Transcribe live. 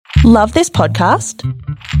Love this podcast?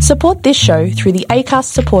 Support this show through the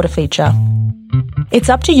Acast supporter feature. It's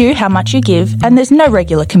up to you how much you give, and there's no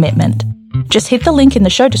regular commitment. Just hit the link in the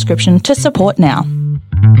show description to support now.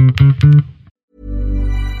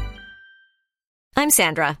 I'm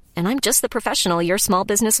Sandra, and I'm just the professional your small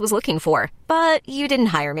business was looking for. But you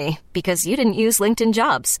didn't hire me because you didn't use LinkedIn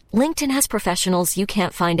Jobs. LinkedIn has professionals you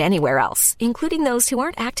can't find anywhere else, including those who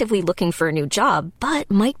aren't actively looking for a new job,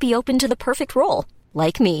 but might be open to the perfect role,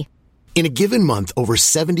 like me. In a given month, over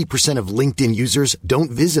 70% of LinkedIn users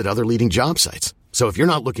don't visit other leading job sites. So if you're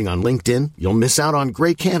not looking on LinkedIn, you'll miss out on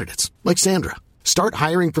great candidates like Sandra. Start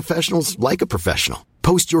hiring professionals like a professional.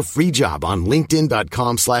 Post your free job on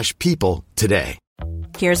linkedin.com/people today.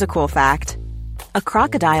 Here's a cool fact. A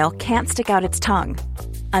crocodile can't stick out its tongue.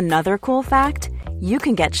 Another cool fact, you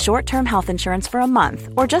can get short-term health insurance for a month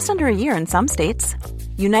or just under a year in some states.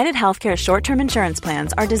 United Healthcare short-term insurance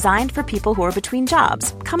plans are designed for people who are between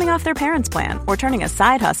jobs, coming off their parents' plan, or turning a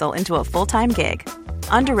side hustle into a full-time gig.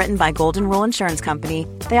 Underwritten by Golden Rule Insurance Company,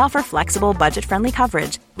 they offer flexible, budget-friendly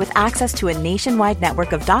coverage with access to a nationwide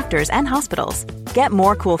network of doctors and hospitals. Get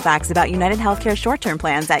more cool facts about United Healthcare short-term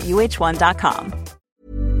plans at uh1.com.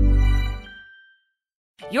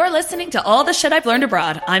 You're listening to All the Shit I've Learned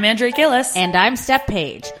Abroad. I'm Andrea Gillis. And I'm Steph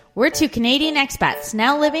Page. We're two Canadian expats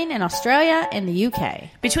now living in Australia and the UK.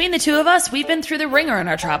 Between the two of us, we've been through the ringer in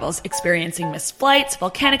our travels, experiencing missed flights,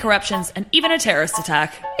 volcanic eruptions, and even a terrorist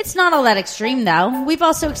attack. It's not all that extreme, though. We've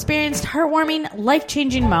also experienced heartwarming,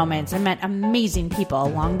 life-changing moments and met amazing people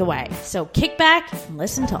along the way. So kick back and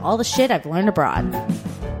listen to all the shit I've learned abroad.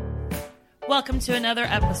 Welcome to another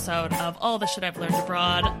episode of All the Shit I've Learned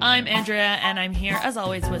Abroad. I'm Andrea, and I'm here, as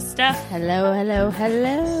always, with Steph. Hello, hello,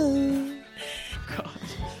 hello. God.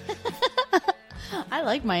 I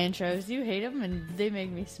like my intros. You hate them, and they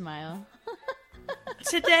make me smile.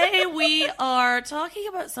 Today, we are talking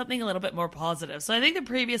about something a little bit more positive. So I think the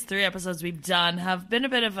previous 3 episodes we've done have been a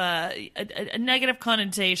bit of a negative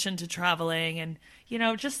connotation to traveling and, you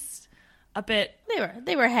know, just a bit...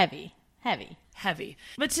 They were heavy.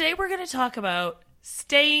 But today we're going to talk about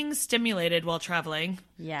staying stimulated while traveling.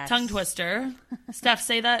 Yes. Tongue twister. Steph,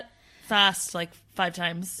 say that fast, like 5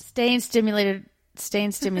 times. Staying stimulated.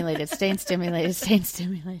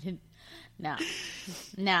 No.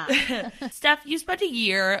 Steph, you spent a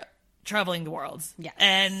year traveling the world. Yes.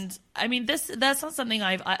 And I mean, that's not something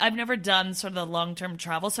I've never done, sort of the long-term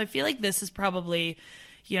travel. So I feel like this is probably,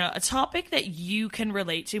 you know, a topic that you can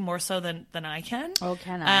relate to more so than I can. Oh,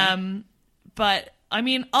 can I? But I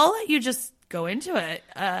mean, I'll let you just go into it.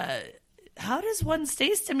 How does one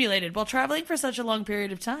stay stimulated while traveling for such a long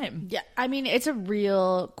period of time? Yeah, I mean, it's a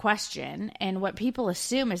real question. And what people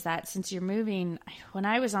assume is that since you're moving, when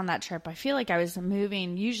I was on that trip, I feel like I was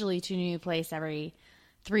moving usually to a new place every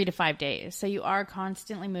 3 to 5 days. So you are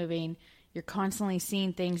constantly moving. You're constantly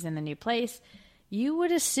seeing things in the new place. You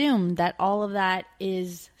would assume that all of that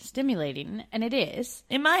is stimulating, and it is.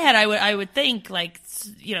 In my head, I would think, like,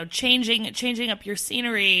 you know, changing up your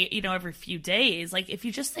scenery, you know, every few days. Like, if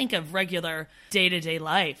you just think of regular day-to-day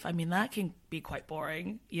life, I mean, that can be quite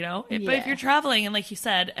boring, you know? Yeah. But if you're traveling, and like you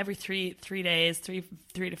said, every three days, 3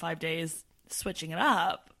 to 5 days, switching it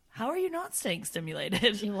up, how are you not staying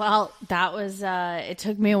stimulated? Well, that was, it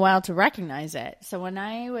took me a while to recognize it. So when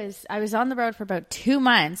I was on the road for about 2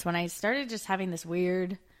 months when I started just having this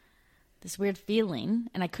weird feeling,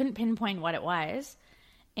 and I couldn't pinpoint what it was.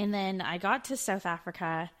 And then I got to South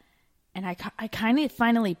Africa and I kind of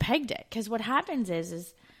finally pegged it. Because what happens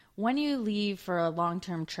is when you leave for a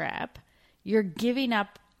long-term trip, you're giving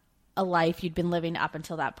up a life you'd been living up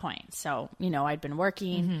until that point. So, you know, I'd been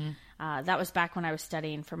working. Mm-hmm. That was back when I was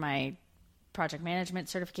studying for my project management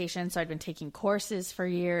certification. So I'd been taking courses for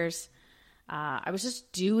years. I was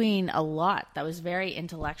just doing a lot that was very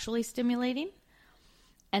intellectually stimulating.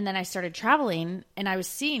 And then I started traveling and I was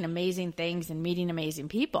seeing amazing things and meeting amazing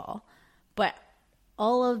people. But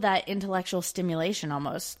all of that intellectual stimulation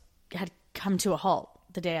almost had come to a halt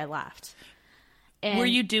the day I left. And were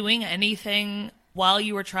you doing anything while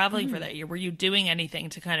you were traveling for that year? Were you doing anything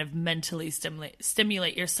to kind of mentally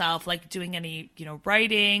stimulate yourself, like doing any, you know,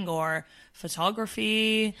 writing or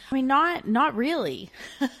photography? I mean, not really.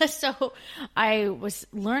 So I was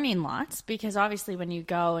learning lots because obviously when you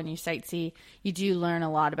go and you sightsee, you do learn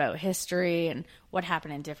a lot about history and what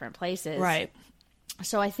happened in different places. Right.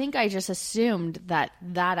 So I think I just assumed that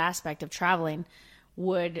aspect of traveling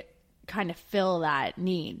would kind of fill that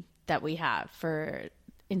need that we have for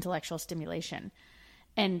intellectual stimulation.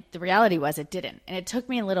 And the reality was it didn't. And it took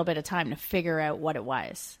me a little bit of time to figure out what it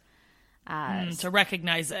was. To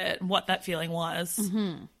recognize it, what that feeling was.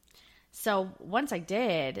 Mm-hmm. So once I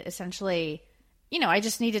did, essentially, I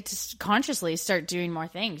just needed to consciously start doing more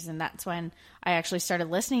things. And that's when I actually started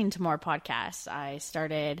listening to more podcasts. I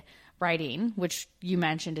started writing, which you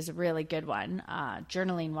mentioned is a really good one.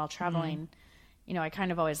 Journaling while traveling. I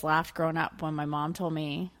kind of always laughed growing up when my mom told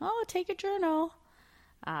me, "Oh, take a journal."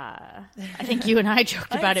 I think you and I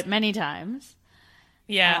joked about it many times.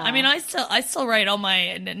 Yeah, I mean, I still write all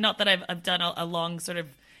my. Not that I've done a long sort of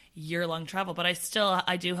year-long travel, but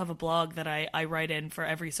I do have a blog that I write in for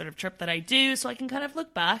every sort of trip that I do, so I can kind of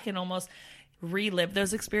look back and almost relive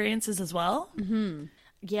those experiences as well. Mm-hmm.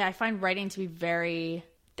 Yeah, I find writing to be very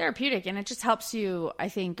therapeutic, and it just helps you, I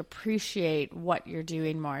think, appreciate what you're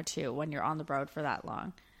doing more too when you're on the road for that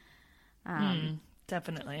long.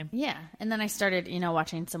 Definitely. Yeah, and then I started,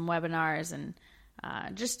 watching some webinars and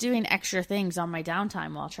just doing extra things on my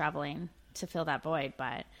downtime while traveling to fill that void.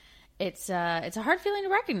 But it's a hard feeling to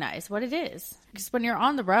recognize what it is, because when you're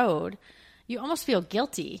on the road, you almost feel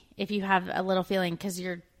guilty if you have a little feeling because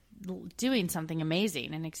you're doing something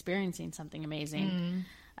amazing and experiencing something amazing.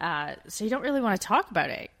 So you don't really want to talk about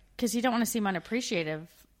it because you don't want to seem unappreciative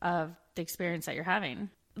of the experience that you're having.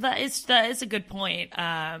 That is a good point.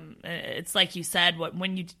 It's like you said,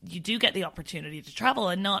 when you do get the opportunity to travel,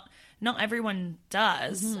 and not everyone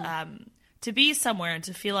does, to be somewhere and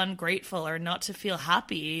to feel ungrateful or not to feel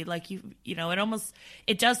happy, like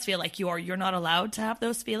it does feel like you're not allowed to have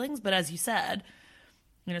those feelings. But as you said,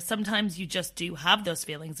 sometimes you just do have those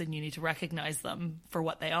feelings, and you need to recognize them for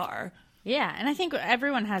what they are. Yeah, and I think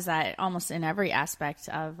everyone has that almost in every aspect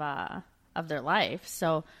of their life.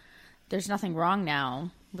 So there's nothing wrong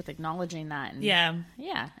now with acknowledging that. And,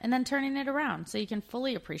 yeah, and then turning it around so you can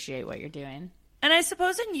fully appreciate what you're doing. And I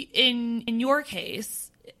suppose in your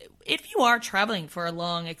case, if you are traveling for a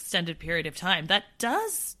long, extended period of time, that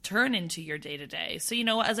does turn into your day-to-day. So,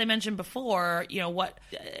 as I mentioned before, what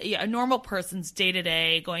a normal person's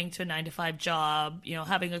day-to-day, going to a 9-to-5 job,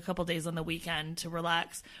 having a couple days on the weekend to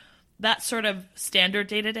relax, that sort of standard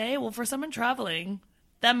day-to-day. Well, for someone traveling,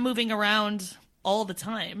 them moving around all the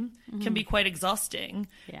time can be quite exhausting.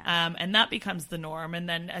 Yeah. And that becomes the norm. And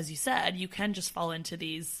then, as you said, you can just fall into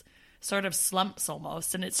these sort of slumps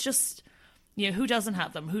almost. And it's just, who doesn't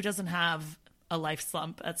have them? Who doesn't have a life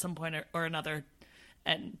slump at some point or another?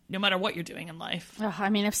 And no matter what you're doing in life. I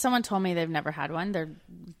mean, if someone told me they've never had one, they're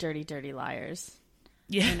dirty, dirty liars.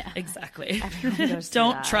 Yeah, exactly.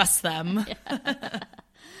 Don't that. Trust them. Yeah.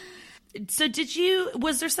 So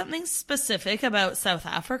was there something specific about South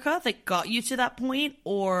Africa that got you to that point,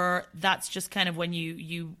 or that's just kind of when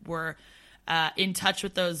you were in touch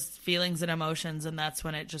with those feelings and emotions, and that's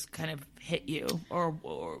when it just kind of hit you,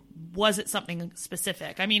 or was it something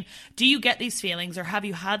specific? I mean, do you get these feelings, or have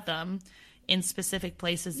you had them in specific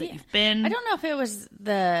places that you've been? I don't know if it was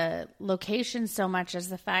the location so much as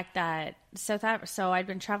the fact that so I'd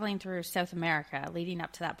been traveling through South America leading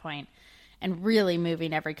up to that point, and really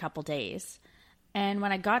moving every couple days. And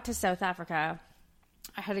when I got to South Africa,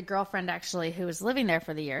 I had a girlfriend actually who was living there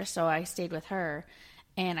for the year, so I stayed with her,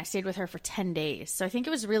 and I stayed with her for 10 days. So I think it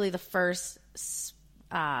was really the first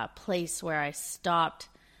place where I stopped,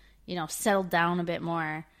 settled down a bit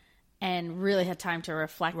more and really had time to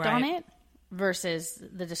reflect on it versus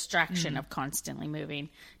the distraction of constantly moving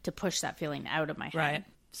to push that feeling out of my head. Right.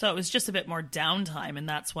 So it was just a bit more downtime, and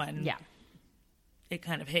that's when it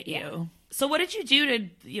kind of hit you. So what did you do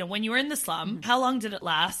to, when you were in the slum, how long did it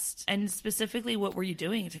last? And specifically, what were you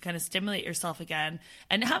doing to kind of stimulate yourself again?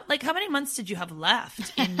 And how many months did you have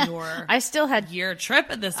left in your year trip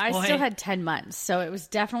at this point? I still had 10 months. So it was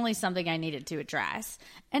definitely something I needed to address.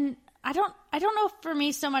 And I don't know if for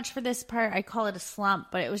me so much for this part, I call it a slump,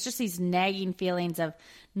 but it was just these nagging feelings of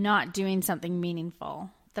not doing something meaningful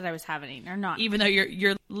that I was having, or not. Even though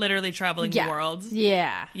you're literally traveling the world.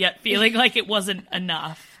 Yeah. Yet feeling like it wasn't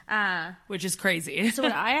enough. Which is crazy. So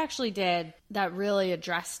what I actually did that really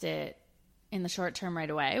addressed it in the short term right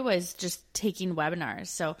away was just taking webinars.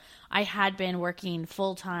 So I had been working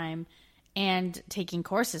full-time and taking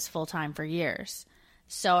courses full-time for years.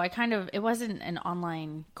 So it wasn't an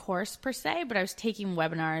online course per se, but I was taking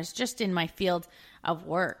webinars just in my field of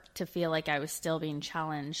work to feel like I was still being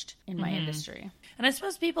challenged in my industry. And I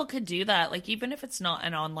suppose people could do that, like even if it's not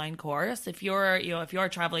an online course, if you're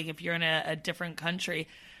traveling, if you're in a different country,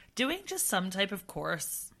 doing just some type of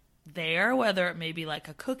course there, whether it may be like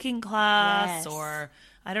a cooking class or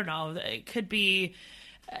I don't know, it could be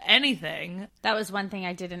anything. That was one thing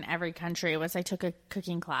I did in every country was I took a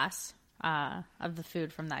cooking class. of the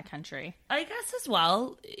food from that country. I guess as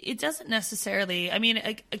well, it doesn't necessarily, I mean,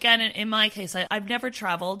 again, in my case, I've never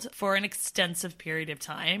traveled for an extensive period of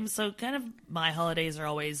time. So kind of my holidays are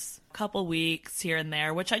always a couple weeks here and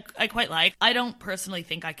there, which I quite like. I don't personally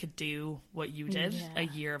think I could do what you did, a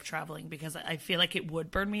year of traveling, because I feel like it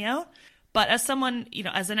would burn me out. But as someone, you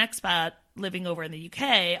know, as an expat living over in the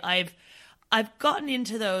UK, I've gotten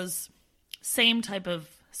into those same type of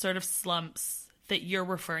sort of slumps that you're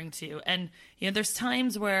referring to. And, you know, there's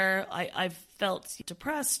times where I've felt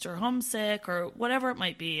depressed or homesick or whatever it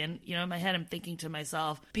might be. And, you know, in my head, I'm thinking to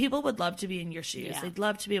myself, people would love to be in your shoes. Yeah. They'd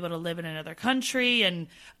love to be able to live in another country and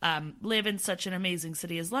live in such an amazing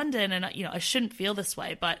city as London. And, you know, I shouldn't feel this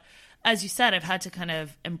way. But as you said, I've had to kind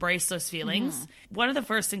of embrace those feelings. Mm-hmm. One of the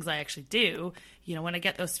first things I actually do, you know, when I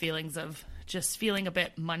get those feelings of just feeling a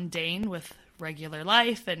bit mundane with regular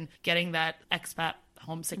life and getting that expat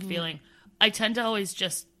homesick feeling, I tend to always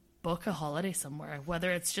just book a holiday somewhere,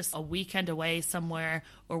 whether it's just a weekend away somewhere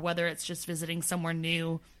or whether it's just visiting somewhere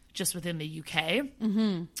new just within the UK.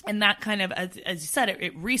 Mm-hmm. And that kind of, as you said,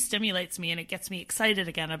 it re-stimulates me and it gets me excited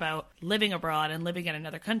again about living abroad and living in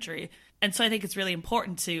another country. And so I think it's really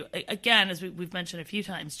important to, again, as we've mentioned a few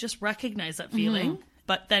times, just recognize that feeling,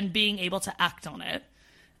 but then being able to act on it.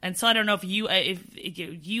 And so I don't know if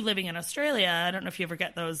you living in Australia, I don't know if you ever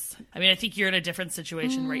get those. I mean, I think you're in a different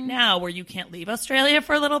situation right now where you can't leave Australia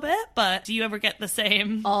for a little bit, but do you ever get the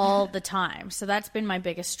same? All the time. So that's been my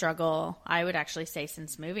biggest struggle, I would actually say,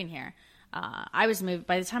 since moving here. By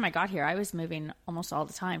the time I got here, I was moving almost all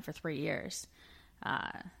the time for 3 years.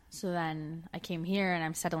 So then I came here and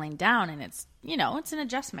I'm settling down and it's, you know, it's an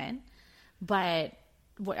adjustment, but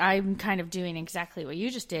I'm kind of doing exactly what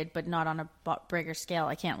you just did, but not on a bigger scale.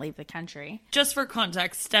 I can't leave the country. Just for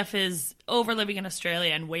context, Steph is over living in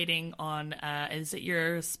Australia and waiting on, is it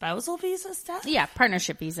your spousal visa, Steph? Yeah,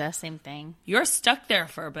 partnership visa, same thing. You're stuck there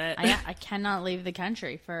for a bit. I cannot leave the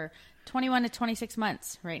country for 21 to 26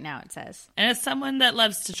 months right now, it says. And as someone that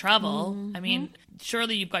loves to travel, I mean,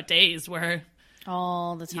 surely you've got days where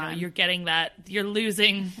all the time you're getting that, you're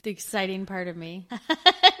losing the exciting part of me.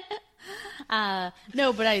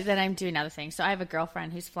 No, but then I'm doing other things. So I have a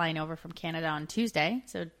girlfriend who's flying over from Canada on Tuesday,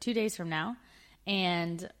 so 2 days from now.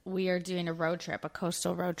 And we are doing a road trip, a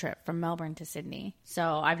coastal road trip from Melbourne to Sydney.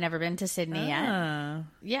 So I've never been to Sydney yet.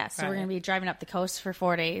 Yeah, so we're going to be driving up the coast for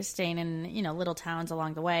 4 days, staying in, you know, little towns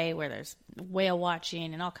along the way where there's whale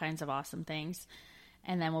watching and all kinds of awesome things.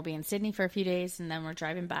 And then we'll be in Sydney for a few days, and then we're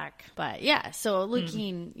driving back. But yeah, so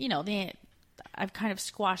looking, you know, I've kind of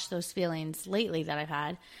squashed those feelings lately that I've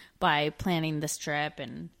had by planning this trip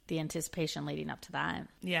and the anticipation leading up to that.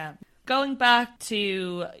 Yeah. Going back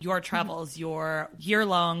to your travels, your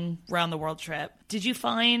year-long round-the-world trip, did you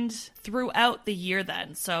find throughout the year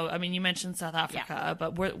then, so, I mean, you mentioned South Africa,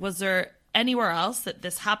 but was there anywhere else that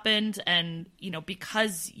this happened? And, you know,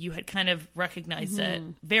 because you had kind of recognized it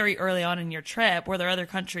very early on in your trip, were there other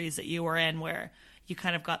countries that you were in where you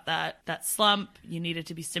kind of got that slump, you needed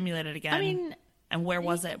to be stimulated again? I mean, and where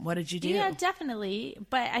was it? What did you do? Yeah, definitely.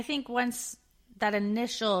 But I think once that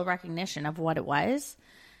initial recognition of what it was,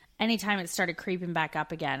 anytime it started creeping back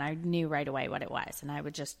up again, I knew right away what it was, and I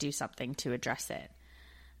would just do something to address it.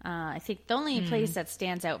 I think the only place that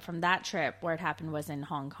stands out from that trip where it happened was in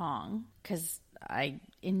Hong Kong, because I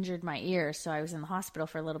injured my ear, so I was in the hospital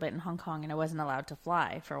for a little bit in Hong Kong, and I wasn't allowed to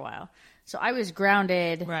fly for a while. So I was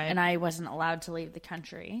grounded, and I wasn't allowed to leave the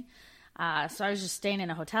country. So I was just staying in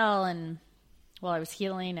a hotel and while I was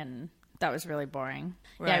healing, and that was really boring.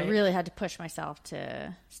 Right. Yeah, I really had to push myself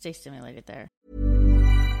to stay stimulated there.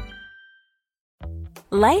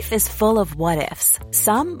 Life is full of what-ifs.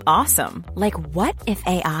 Some awesome, like what if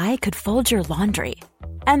AI could fold your laundry?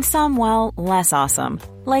 And some, well, less awesome,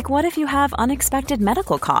 like what if you have unexpected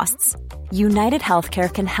medical costs? United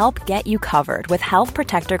Healthcare can help get you covered with Health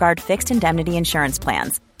Protector Guard fixed indemnity insurance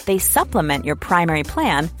plans. They supplement your primary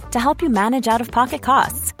plan to help you manage out-of-pocket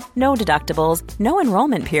costs. No deductibles, no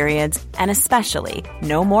enrollment periods, and especially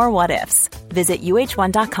no more what-ifs. Visit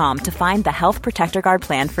UH1.com to find the Health Protector Guard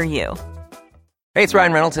plan for you. Hey, it's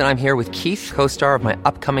Ryan Reynolds, and I'm here with Keith, co-star of my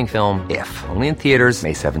upcoming film, If, only in theaters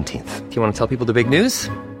May 17th. Do you want to tell people the big news?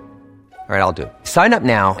 All right, I'll do it. Sign up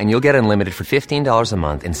now and you'll get unlimited for $15 a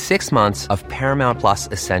month and 6 months of Paramount Plus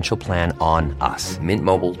Essential Plan on us.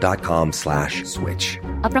 MintMobile.com/switch.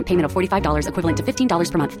 Upfront payment of $45 equivalent to $15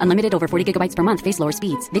 per month. Unlimited over 40 gigabytes per month. Face lower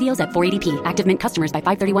speeds. Videos at 480p. Active Mint customers by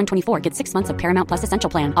 531.24 get 6 months of Paramount Plus Essential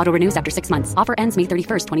Plan. Auto renews after 6 months. Offer ends May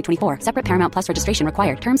 31st, 2024. Separate Paramount Plus registration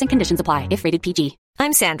required. Terms and conditions apply if rated PG.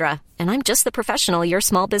 I'm Sandra, and I'm just the professional your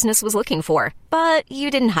small business was looking for. But you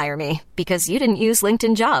didn't hire me because you didn't use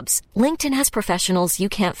LinkedIn Jobs. LinkedIn has professionals you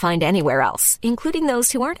can't find anywhere else, including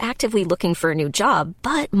those who aren't actively looking for a new job,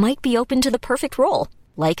 but might be open to the perfect role,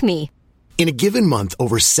 like me. In a given month,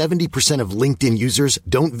 over 70% of LinkedIn users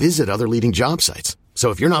don't visit other leading job sites. So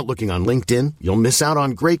if you're not looking on LinkedIn, you'll miss out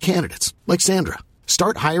on great candidates like Sandra.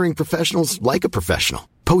 Start hiring professionals like a professional.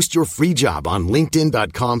 Post your free job on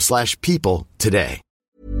linkedin.com/people today.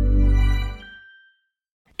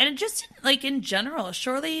 And just like in general,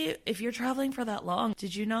 surely if you're traveling for that long,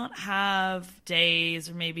 did you not have days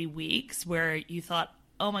or maybe weeks where you thought,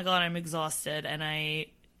 oh my God, I'm exhausted and I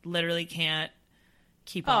literally can't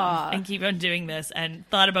keep on doing this, and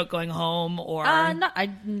thought about going home? Or no, I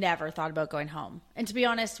never thought about going home. And to be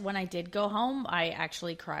honest, when I did go home, I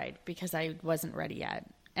actually cried because I wasn't ready yet.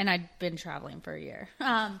 And I'd been traveling for a year.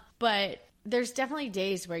 But there's definitely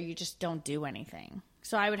days where you just don't do anything.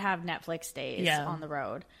 So I would have Netflix days on the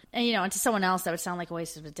road. And, you know, and to someone else, that would sound like a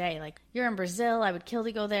waste of a day. Like, you're in Brazil, I would kill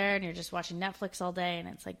to go there, and you're just watching Netflix all day. And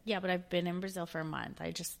it's like, yeah, but I've been in Brazil for a month.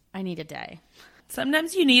 I need a day.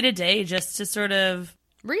 Sometimes you need a day just to sort of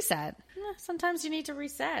reset. Sometimes you need to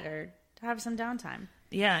reset or have some downtime.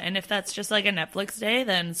 Yeah, and if that's just like a Netflix day,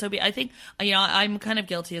 then so be. I think, you know, I'm kind of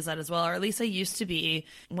guilty as that as well, or at least I used to be.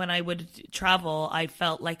 When I would travel, I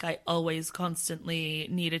felt like I always constantly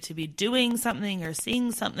needed to be doing something or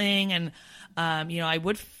seeing something, and you know, I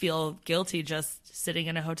would feel guilty just sitting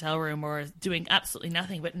in a hotel room or doing absolutely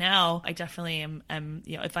nothing. But now I definitely am,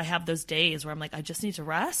 you know, if I have those days where I'm like, I just need to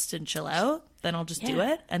rest and chill out, then I'll just do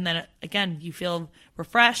it. And then again, you feel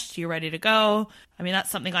refreshed, you're ready to go. I mean,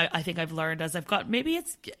 that's something I think I've learned as I've got, maybe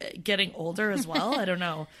it's getting older as well. I don't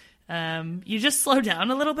know. You just slow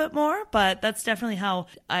down a little bit more, but that's definitely how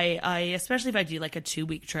I especially if I do like a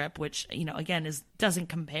 2-week trip, which, you know, again, doesn't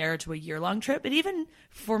compare to a year-long trip. But even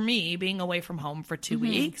for me, being away from home for 2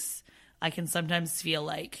 weeks, I can sometimes feel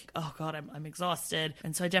like, oh God, I'm exhausted.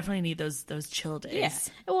 And so I definitely need those chill days. Yeah.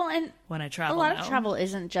 Well, and when I travel, a lot of travel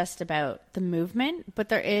isn't just about the movement, but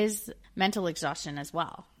there is mental exhaustion as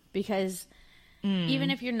well. Because even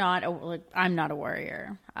if you're not, I'm not a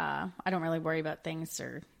worrier. I don't really worry about things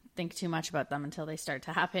or think too much about them until they start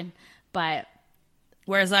to happen. But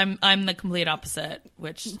whereas I'm the complete opposite,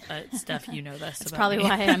 which Steph, you know this. That's probably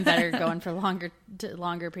why I'm better going for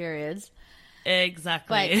longer periods.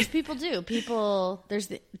 Exactly. But people do.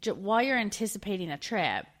 While you're anticipating a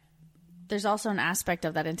trip, there's also an aspect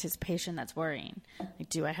of that anticipation that's worrying. Like,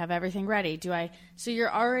 do I have everything ready? So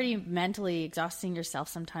you're already mentally exhausting yourself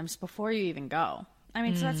sometimes before you even go. I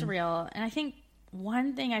mean, so that's real. And I think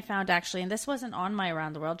one thing I found actually, and this wasn't on my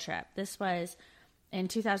around the world trip, this was in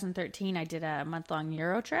 2013, I did a month-long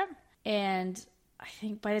Euro trip. And I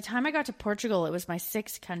think by the time I got to Portugal, it was my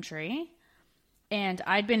 6th country. And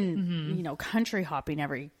I'd been, you know, country hopping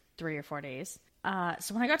every 3 or 4 days.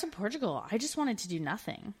 So when I got to Portugal, I just wanted to do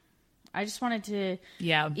nothing. I just wanted to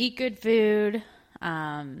eat good food.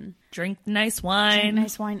 Drink nice wine.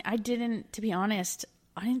 To be honest,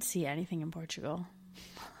 I didn't see anything in Portugal.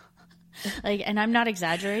 And I'm not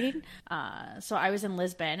exaggerating. So I was in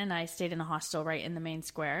Lisbon and I stayed in a hostel right in the main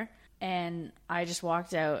square. And I just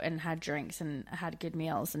walked out and had drinks and had good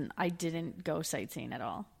meals. And I didn't go sightseeing at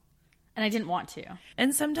all. And I didn't want to.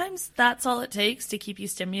 And sometimes that's all it takes to keep you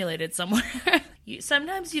stimulated somewhere.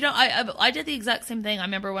 Sometimes you don't. I did the exact same thing. I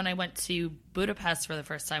remember when I went to Budapest for the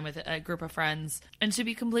first time with a group of friends. And to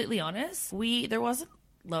be completely honest, there wasn't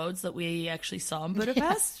loads that we actually saw in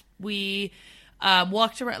Budapest. We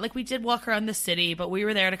walked around, like we did walk around the city, but we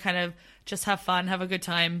were there to kind of just have fun, have a good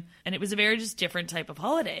time. And it was a very just different type of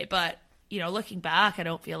holiday. But, you know, looking back, I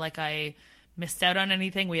don't feel like I missed out on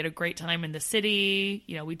anything. We had a great time in the city.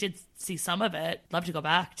 You know, we did see some of it. Love to go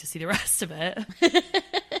back to see the rest of it.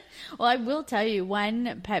 Well, I will tell you,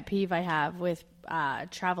 one pet peeve I have with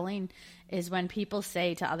traveling is when people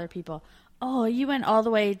say to other people, oh, you went all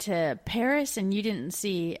the way to Paris and you didn't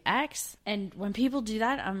see X. And when people do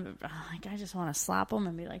that, I'm like, I just want to slap them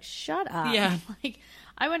and be like, shut up. Yeah. Like,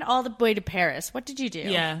 I went all the way to Paris. What did you do?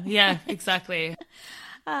 Yeah, exactly.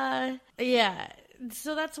 Yeah.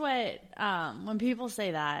 So that's what, when people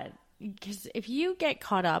say that, because if you get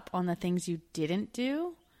caught up on the things you didn't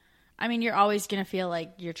do, I mean, you're always going to feel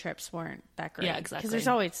like your trips weren't that great. Yeah, exactly. Because there's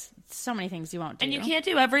always so many things you won't do. And you can't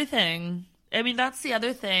do everything. I mean, that's the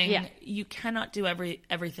other thing. Yeah. You cannot do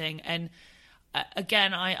everything. And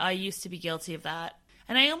again, I used to be guilty of that.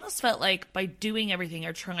 And I almost felt like by doing everything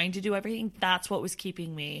or trying to do everything, that's what was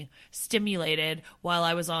keeping me stimulated while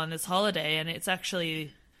I was on this holiday. And it's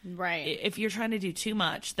actually... Right. If you're trying to do too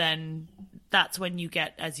much, then that's when you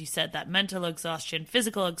get, as you said, that mental exhaustion,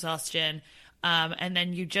 physical exhaustion. And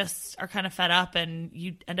then you just are kind of fed up and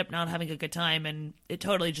you end up not having a good time, and it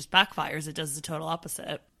totally just backfires. It does the total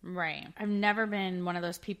opposite. Right. I've never been one of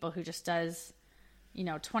those people who just does,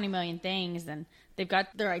 20 million things, and they've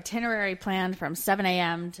got their itinerary planned from 7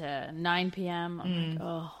 a.m. to 9 p.m. I'm like,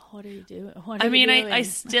 oh, what are you doing? I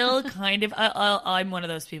still kind of, I'm one of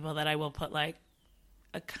those people that I will put like,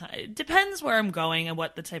 it depends where I'm going and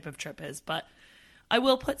what the type of trip is, but I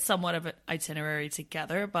will put somewhat of an itinerary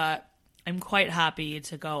together, but I'm quite happy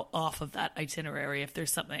to go off of that itinerary if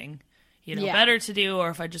there's something better to do, or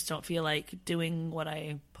if I just don't feel like doing what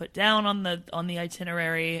I put down on the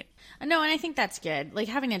itinerary. No, and I think that's good. Like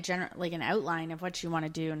having an outline of what you want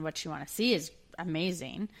to do and what you want to see is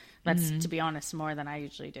amazing. That's, to be honest, more than I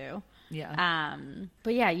usually do. Yeah.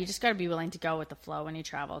 But yeah, you just got to be willing to go with the flow when you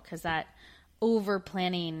travel, because that over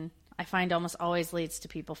planning, I find, almost always leads to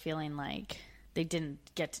people feeling like they didn't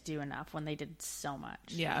get to do enough when they did so much.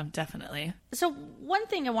 Yeah, definitely. So one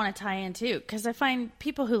thing I want to tie in too, because I find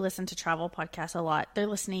people who listen to travel podcasts a lot, they're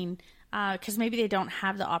listening because maybe they don't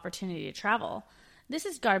have the opportunity to travel. This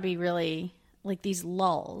has got to be really like these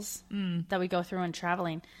lulls that we go through in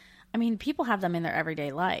traveling. I mean, people have them in their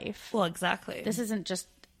everyday life. Well, exactly. This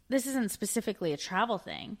isn't specifically a travel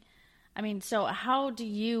thing. I mean, so how do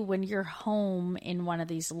you, when you're home in one of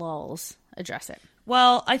these lulls, address it?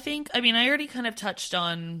 Well, I already kind of touched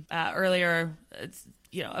on earlier,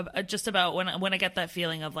 just about when I get that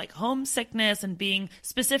feeling of like homesickness and being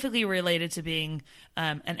specifically related to being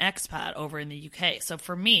an expat over in the UK. So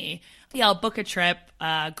for me, I'll book a trip,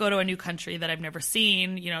 go to a new country that I've never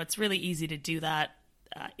seen. It's really easy to do that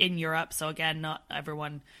in Europe. So again, not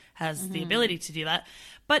everyone has the ability to do that.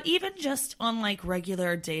 But even just on like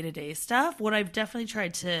regular day-to-day stuff, what I've definitely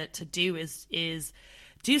tried to do is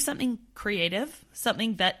do something creative,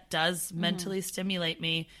 something that does mentally stimulate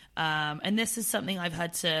me. And this is something I've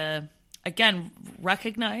had to, again,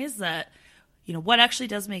 recognize that, what actually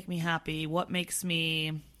does make me happy, what makes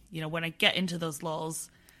me, when I get into those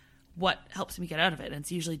lulls, what helps me get out of it. And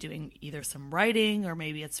it's usually doing either some writing, or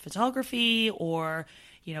maybe it's photography, or,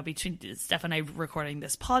 between Steph and I recording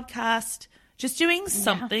this podcast, just doing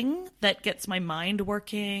something that gets my mind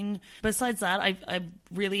working. Besides that, I'm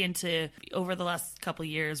really over the last couple of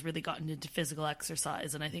years, really gotten into physical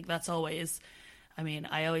exercise. And I think that's always,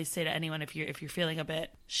 I always say to anyone, if you're feeling a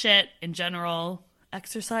bit shit in general,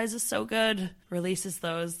 exercise is so good, releases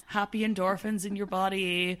those happy endorphins in your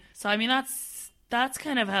body. So, that's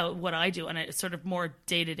kind of what I do on a sort of more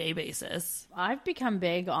day-to-day basis. I've become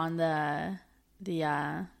big on the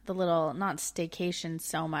little, not staycation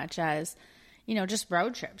so much as, just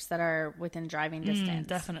road trips that are within driving distance.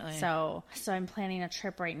 Definitely. So I'm planning a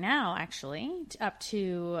trip right now, actually, up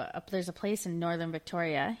to, there's a place in northern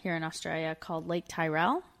Victoria here in Australia called Lake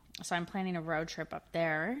Tyrrell. So I'm planning a road trip up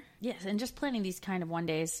there. Yes, and just planning these kind of one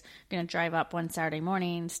days. Going to drive up one Saturday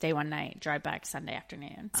morning, stay one night, drive back Sunday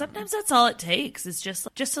afternoon. Sometimes that's all it takes. Is just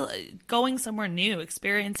going somewhere new,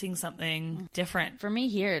 experiencing something different. For me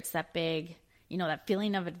here, it's that big, that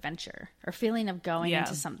feeling of adventure, or feeling of going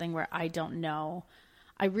into something where I don't know.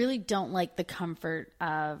 I really don't like the comfort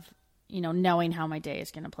of, knowing how my day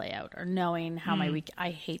is going to play out, or knowing how my week.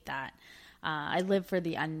 I hate that. I live for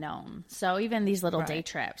the unknown. So even these little day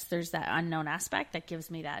trips, there's that unknown aspect that gives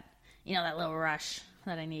me that, that little rush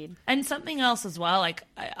that I need. And something else as well, like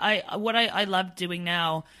I love doing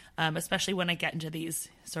now, especially when I get into these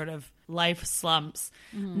sort of life slumps.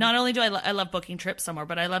 Not only do I love booking trips somewhere,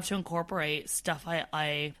 but I love to incorporate stuff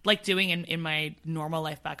I like doing in my normal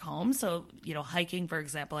life back home. So, hiking, for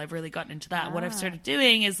example, I've really gotten into that. What I've started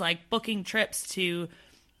doing is like booking trips to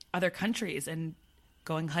other countries and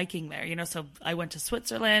going hiking there, so I went to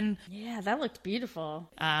Switzerland. Yeah, that looked beautiful.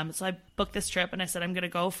 So I booked this trip and I said I'm going to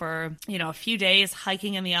go for, a few days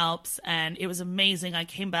hiking in the Alps, and it was amazing. I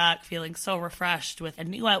came back feeling so refreshed with a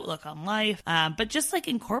new outlook on life, but just like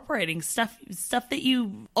incorporating stuff that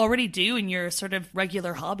you already do in your sort of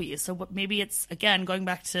regular hobbies. So maybe it's, again, going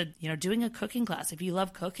back to, doing a cooking class. If you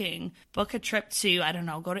love cooking, book a trip to, I don't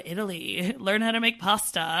know, go to Italy, learn how to make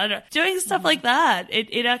pasta, doing stuff like that.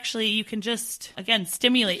 It actually, you can just, again,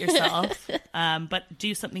 stimulate yourself, but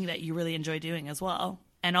do something that you really enjoy doing as well.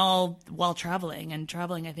 And all while traveling. And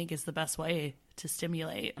traveling, I think, is the best way to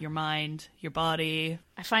stimulate your mind, your body.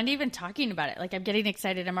 I find even talking about it, like I'm getting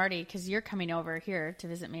excited. I'm already, because you're coming over here to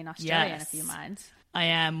visit me in Australia in a few months. I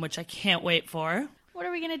am, which I can't wait for. What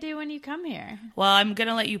are we going to do when you come here? Well, I'm going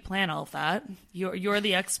to let you plan all of that. You're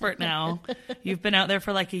the expert now. You've been out there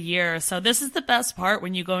for like a year. So this is the best part,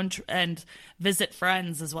 when you go and visit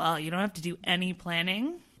friends as well. You don't have to do any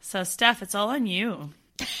planning. So Steph, it's all on you.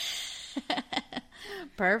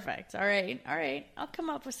 Perfect. All right. I'll come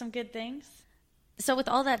up with some good things. So with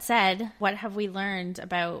all that said, what have we learned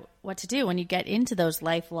about what to do when you get into those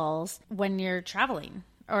life lulls when you're traveling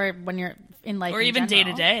or when you're in life or in even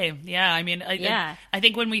general? day to day? Yeah. I mean, I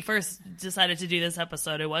think when we first decided to do this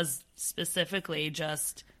episode, it was specifically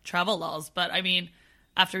just travel lulls. But I mean,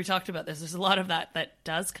 after we talked about this, there's a lot of that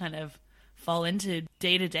does kind of fall into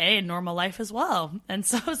day to day and normal life as well. And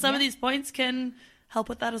so some of these points can help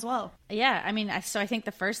with that as well. Yeah. I mean, so I think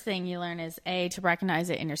the first thing you learn is to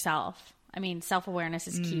recognize it in yourself. I mean, self-awareness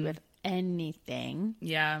is key with anything.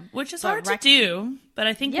 Yeah, which is hard to do. But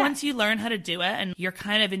I think once you learn how to do it and you're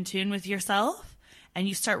kind of in tune with yourself and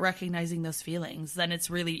you start recognizing those feelings, then it's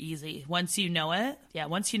really easy. Once you know it,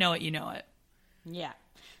 once you know it, you know it. Yeah.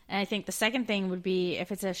 And I think the second thing would be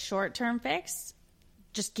if it's a short-term fix,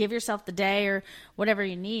 just give yourself the day or whatever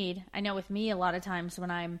you need. I know with me, a lot of times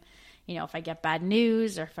when I'm, if I get bad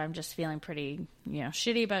news or if I'm just feeling pretty,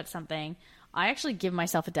 shitty about something, I actually give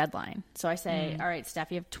myself a deadline. So I say, all right,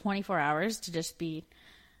 Steph, you have 24 hours to just be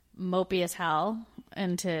mopey as hell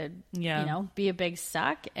and to, be a big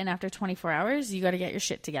suck. And after 24 hours, you got to get your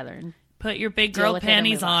shit together and put your big girl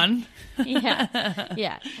panties on.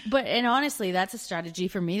 Yeah. And honestly, that's a strategy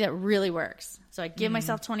for me that really works. So I give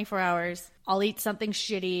myself 24 hours. I'll eat something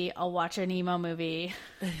shitty. I'll watch an emo movie.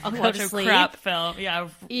 I'll go to sleep. Crap film.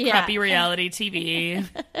 Crappy reality TV.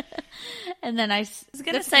 And then I was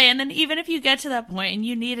going to say, and then even if you get to that point and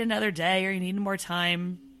you need another day or you need more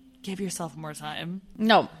time, give yourself more time.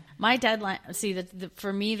 No, my deadline. See,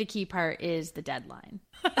 for me, the key part is the deadline.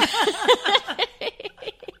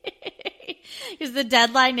 Because the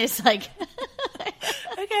deadline is like...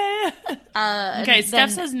 Okay. Okay, Steph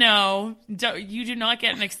says no. You do not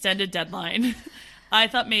get an extended deadline. I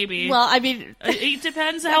thought maybe. Well, I mean... It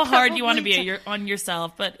depends how hard you want to be on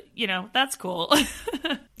yourself, but, that's cool.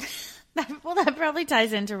 That probably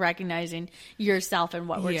ties into recognizing yourself and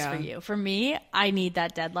what works for you. For me, I need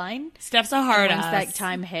that deadline. Steph's a hard ass. Once that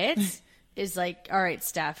time hits, is like, all right,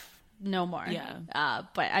 Steph, no more. Yeah.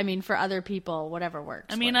 But I mean, for other people, whatever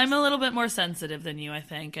works. I mean, I'm a little bit more sensitive than you, I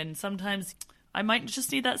think. And sometimes I might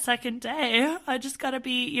just need that second day. I just got to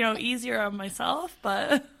be, easier on myself,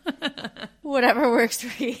 but whatever works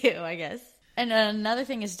for you, I guess. And another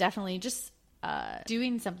thing is definitely just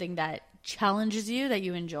doing something that challenges you, that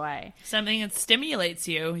you enjoy. Something that stimulates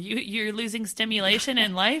you. You're losing stimulation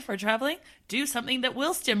in life or traveling. Do something that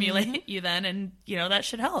will stimulate you then, and, that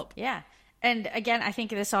should help. Yeah. And again, I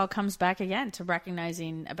think this all comes back again to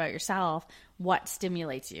recognizing about yourself what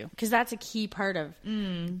stimulates you. Because that's a key part of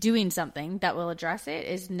doing something that will address it,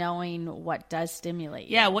 is knowing what does stimulate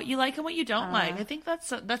you. Yeah, what you like and what you don't like. I think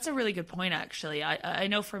that's a really good point, actually. I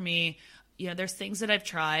know for me, there's things that I've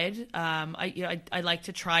tried. I like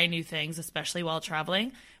to try new things, especially while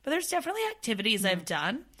traveling. But there's definitely activities I've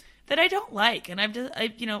done that I don't like, and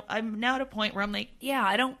I'm now at a point where I'm like,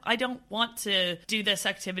 I don't want to do this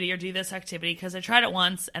activity or do this activity because I tried it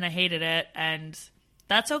once and I hated it, and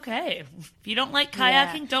that's okay. If you don't like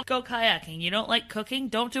kayaking, don't go kayaking. You don't like cooking,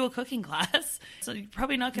 don't do a cooking class. So you're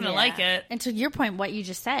probably not going to like it. And to your point, what you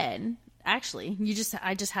just said, actually,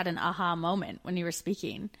 I just had an aha moment when you were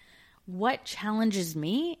speaking. What challenges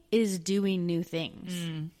me is doing new things.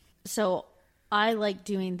 So I like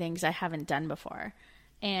doing things I haven't done before.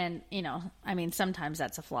 And, I mean, sometimes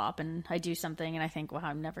that's a flop and I do something and I think, well,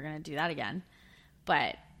 I'm never going to do that again.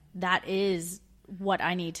 But that is what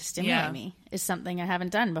I need to stimulate me, is something I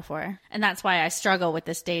haven't done before. And that's why I struggle with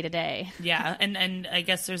this day to day. Yeah. And I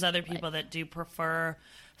guess there's other people that do prefer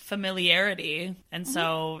familiarity. And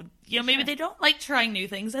so, maybe they don't like trying new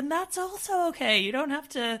things, and that's also okay. You don't have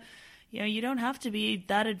to... you don't have to be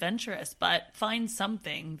that adventurous, but find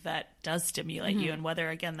something that does stimulate you. And whether,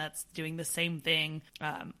 again, that's doing the same thing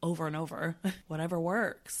over and over, whatever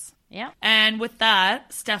works. Yeah. And with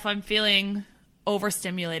that, Steph, I'm feeling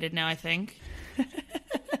overstimulated now, I think.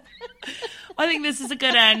 I think this is a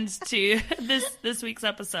good end to this week's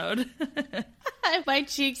episode. My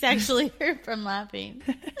cheeks actually hurt from laughing.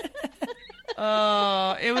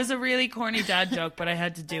 Oh, it was a really corny dad joke, but I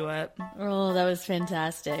had to do it. Oh, that was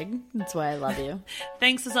fantastic. That's why I love you.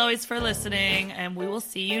 Thanks as always for listening, and we will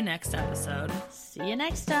see you next episode. See you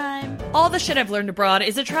next time. All the Shit I've Learned Abroad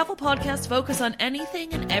is a travel podcast focused on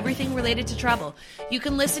anything and everything related to travel. You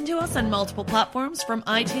can listen to us on multiple platforms, from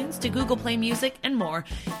iTunes to Google Play Music and more.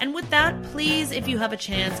 And with that, please, if you have a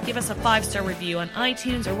chance, give us a 5-star review on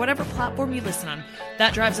iTunes or whatever platform you listen on.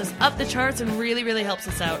 That drives us up the charts and really, really helps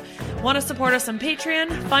us out. Want to support us on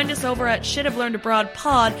Patreon? Find us over at Shit I've Learned Abroad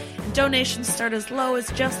Pod. Donations start as low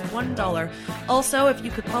as just $1. Also, if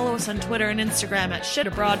you could follow us on Twitter and Instagram at Shit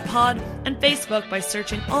Abroad Pod, and Facebook by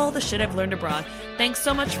searching All the Shit I've Learned Abroad. Thanks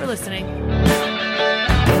so much for listening.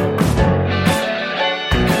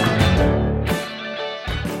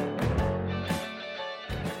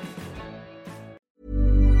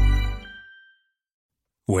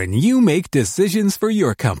 When you make decisions for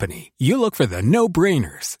your company, you look for the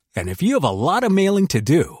no-brainers. And if you have a lot of mailing to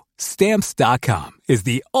do, Stamps.com is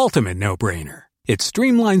the ultimate no-brainer. It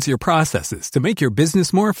streamlines your processes to make your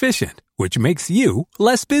business more efficient, which makes you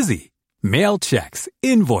less busy. Mail checks,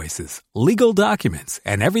 invoices, legal documents,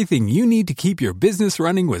 and everything you need to keep your business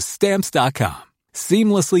running with Stamps.com.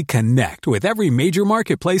 Seamlessly connect with every major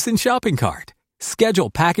marketplace and shopping cart. Schedule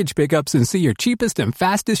package pickups and see your cheapest and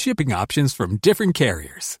fastest shipping options from different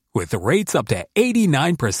carriers, with rates up to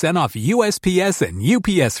 89% off USPS and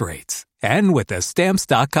UPS rates. And with the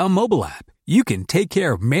Stamps.com mobile app, you can take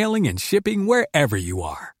care of mailing and shipping wherever you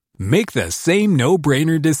are. Make the same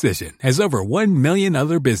no-brainer decision as over 1 million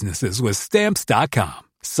other businesses with Stamps.com.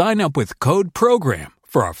 Sign up with code PROGRAM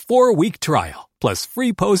for a 4-week trial, plus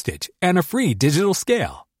free postage and a free digital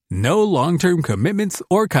scale. No long-term commitments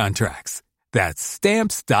or contracts. That's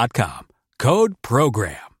Stamps.com. Code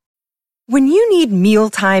PROGRAM. When you need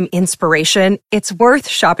mealtime inspiration, it's worth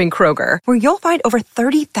shopping Kroger, where you'll find over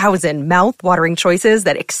 30,000 mouth-watering choices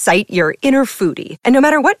that excite your inner foodie. And no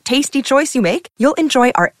matter what tasty choice you make, you'll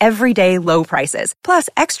enjoy our everyday low prices, plus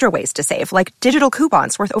extra ways to save, like digital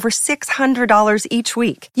coupons worth over $600 each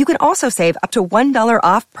week. You can also save up to $1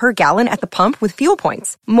 off per gallon at the pump with fuel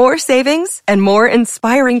points. More savings and more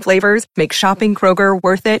inspiring flavors make shopping Kroger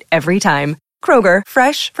worth it every time. Kroger,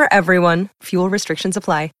 fresh for everyone. Fuel restrictions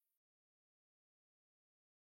apply.